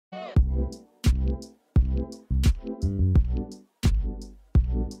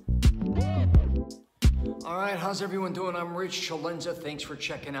right, how's everyone doing? I'm Rich CELENZA. Thanks for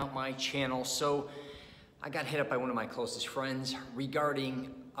checking out my channel. So I got hit up by one of my closest friends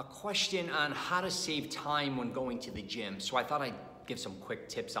regarding a question on how to save time when going to the gym. So I thought I'd give some quick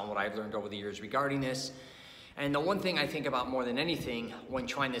tips on what I've learned over the years regarding this. And the one thing I think about more than anything when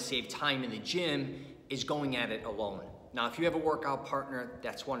trying to save time in the gym is going at it alone. Now, if you have a workout partner,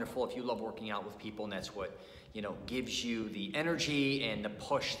 that's wonderful. If you love working out with people and that's what, gives you the energy and the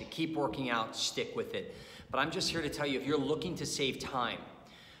push to keep working out, stick with it. But I'm just here to tell you, if you're looking to save time,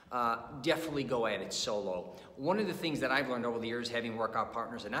 definitely go at it solo. One of the things that I've learned over the years, having workout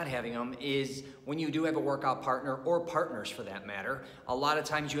partners and not having them, is when you do have a workout partner, or partners for that matter, a lot of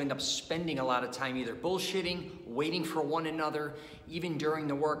times you end up spending a lot of time either bullshitting, waiting for one another, even during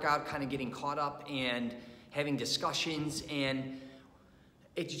the workout, kind of getting caught up and having discussions, and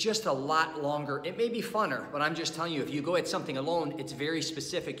it's just a lot longer. It may be funner, but I'm just telling you, if you go at something alone, it's very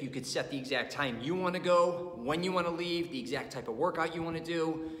specific. You could set the exact time you want to go, when you want to leave, the exact type of workout you want to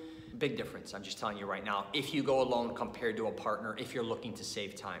do. Big difference, I'm just telling you right now, if you go alone compared to a partner, if you're looking to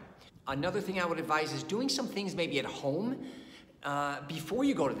save time. Another thing I would advise is doing some things maybe at home before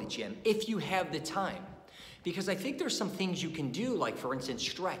you go to the gym, if you have the time. Because I think there's some things you can do, like for instance,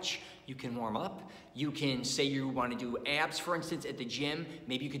 stretch. You can warm up. You can say you want to do abs, for instance, at the gym.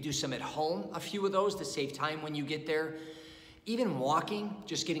 Maybe you could do some at home, a few of those to save time when you get there. Even walking,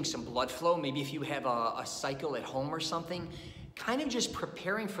 just getting some blood flow. Maybe if you have a cycle at home or something, kind of just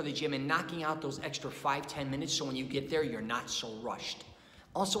preparing for the gym and knocking out those extra 5-10 minutes so when you get there, you're not so rushed.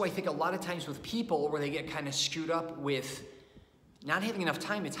 Also, I think a lot of times with people where they get kind of screwed up with not having enough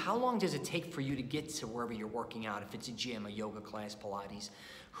time, it's how long does it take for you to get to wherever you're working out? If it's a gym, a yoga class, Pilates,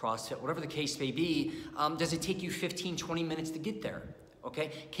 CrossFit, whatever the case may be, does it take you 15, 20 minutes to get there?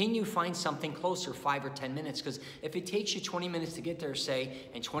 Okay, can you find something closer, 5 or 10 minutes? Because if it takes you 20 minutes to get there, say,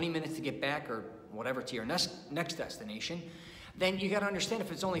 and 20 minutes to get back or whatever to your next destination, then you gotta understand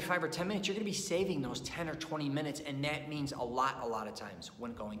if it's only 5 or 10 minutes, you're gonna be saving those 10 or 20 minutes, and that means a lot of times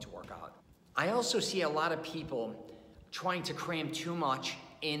when going to work out. I also see a lot of people trying to cram too much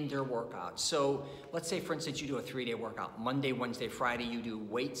in their workout. So let's say, for instance, you do a 3-day workout. Monday, Wednesday, Friday, you do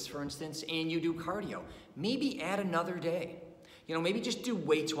weights, for instance, and you do cardio. Maybe add another day. Maybe just do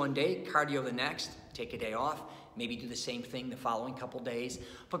weights one day, cardio the next, take a day off. Maybe do the same thing the following couple days,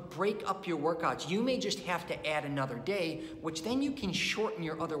 but break up your workouts. You may just have to add another day, which then you can shorten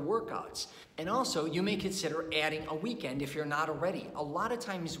your other workouts. And also, you may consider adding a weekend if you're not already. A lot of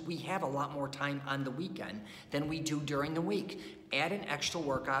times we have a lot more time on the weekend than we do during the week. Add an extra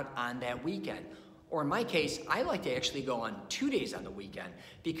workout on that weekend. Or in my case, I like to actually go on 2 days on the weekend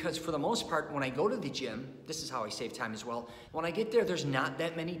because for the most part, when I go to the gym, this is how I save time as well. When I get there, there's not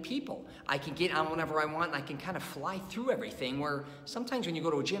that many people. I can get on whenever I want and I can kind of fly through everything, where sometimes when you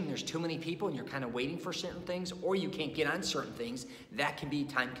go to a gym, there's too many people and you're kind of waiting for certain things, or you can't get on certain things. That can be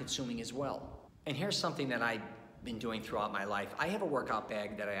time consuming as well. And here's something that I've been doing throughout my life. I have a workout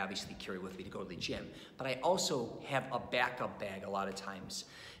bag that I obviously carry with me to go to the gym, but I also have a backup bag a lot of times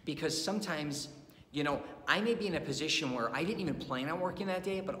because sometimes I may be in a position where I didn't even plan on working that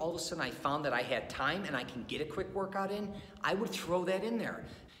day, but all of a sudden I found that I had time and I can get a quick workout in. I would throw that in there.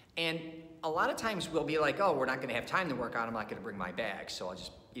 And a lot of times we'll be like, oh, we're not gonna have time to work out, I'm not gonna bring my bag, so I'll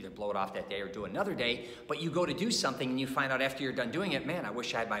just either blow it off that day or do another day. But you go to do something and you find out after you're done doing it, man, I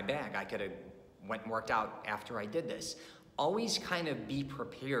wish I had my bag. I could have went and worked out after I did this. Always kind of be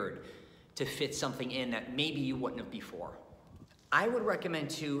prepared to fit something in that maybe you wouldn't have before. I would recommend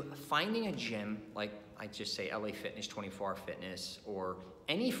too, finding a gym, like I just say LA Fitness, 24-Hour Fitness, or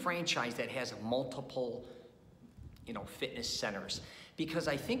any franchise that has multiple, fitness centers. Because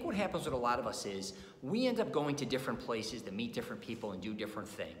I think what happens with a lot of us is we end up going to different places to meet different people and do different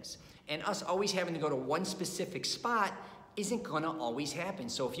things. And us always having to go to one specific spot isn't gonna always happen.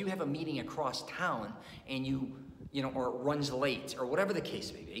 So if you have a meeting across town and or it runs late or whatever the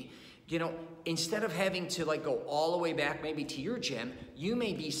case may be, instead of having to go all the way back maybe to your gym, you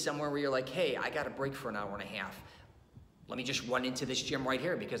may be somewhere where you're like, hey, I got a break for an hour and a half. Let me just run into this gym right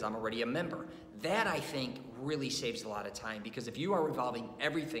here because I'm already a member. That, I think, really saves a lot of time because if you are revolving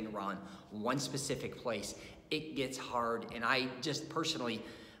everything around one specific place, it gets hard. And I just personally,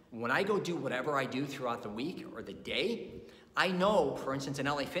 when I go do whatever I do throughout the week or the day, I know, for instance, an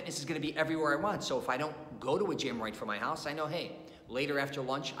LA Fitness is gonna be everywhere I want. So if I don't go to a gym right from my house, I know, hey, later after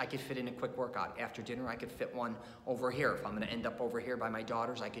lunch, I could fit in a quick workout. After dinner, I could fit one over here. If I'm gonna end up over here by my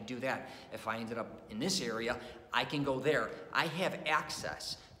daughters, I could do that. If I ended up in this area, I can go there. I have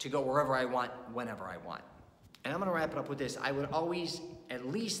access to go wherever I want, whenever I want. And I'm gonna wrap it up with this. I would always at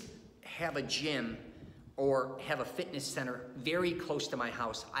least have a gym or have a fitness center very close to my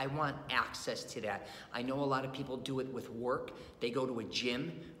house. I want access to that. I know a lot of people do it with work. They go to a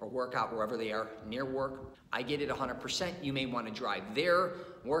gym or work out wherever they are near work. I get it 100%. You may want to drive there,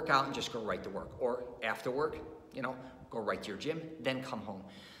 work out, and just go right to work. Or after work, you know, go right to your gym, then come home.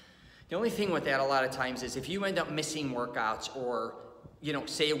 The only thing with that a lot of times is if you end up missing workouts or, you know,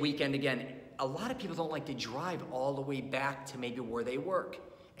 say a weekend again, a lot of people don't like to drive all the way back to maybe where they work.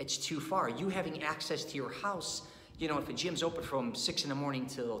 It's too far. You having access to your house, you know, if a gym's open from 6 in the morning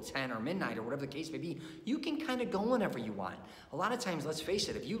till 10 or midnight or whatever the case may be, you can kind of go whenever you want. A lot of times, let's face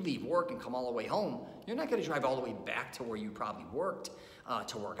it, if you leave work and come all the way home, you're not going to drive all the way back to where you probably worked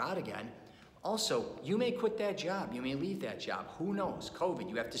to work out again. Also, you may quit that job. You may leave that job. Who knows? COVID,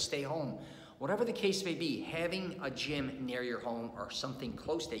 you have to stay home. Whatever the case may be, having a gym near your home or something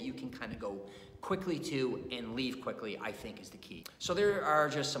close that you can kind of go quickly to and leave quickly, I think is the key. So there are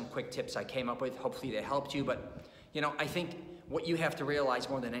just some quick tips I came up with. Hopefully they helped you, but you know, I think what you have to realize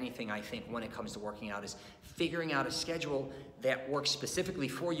more than anything, I think, when it comes to working out is figuring out a schedule that works specifically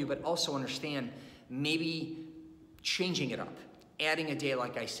for you, but also understand maybe changing it up, adding a day,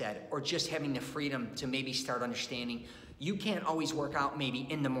 like I said, or just having the freedom to maybe start understanding you can't always work out maybe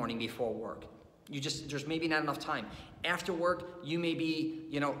in the morning before work. There's maybe not enough time. After work, you may be,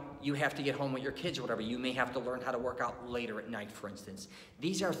 you know, you have to get home with your kids or whatever. You may have to learn how to work out later at night, for instance.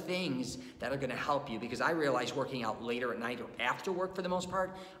 These are things that are gonna help you because I realized working out later at night or after work for the most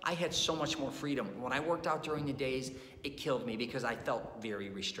part, I had so much more freedom. When I worked out during the days, it killed me because I felt very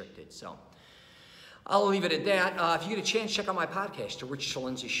restricted. So I'll leave it at that. If you get a chance, check out my podcast, The Rich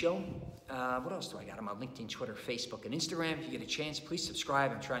CELENZA Show. What else do I got? I'm on LinkedIn, Twitter, Facebook, and Instagram. If you get a chance, please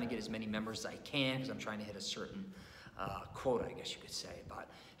subscribe. I'm trying to get as many members as I can because I'm trying to hit a certain quota, I guess you could say. But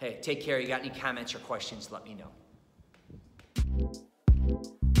hey, take care. You got any comments or questions, let me know.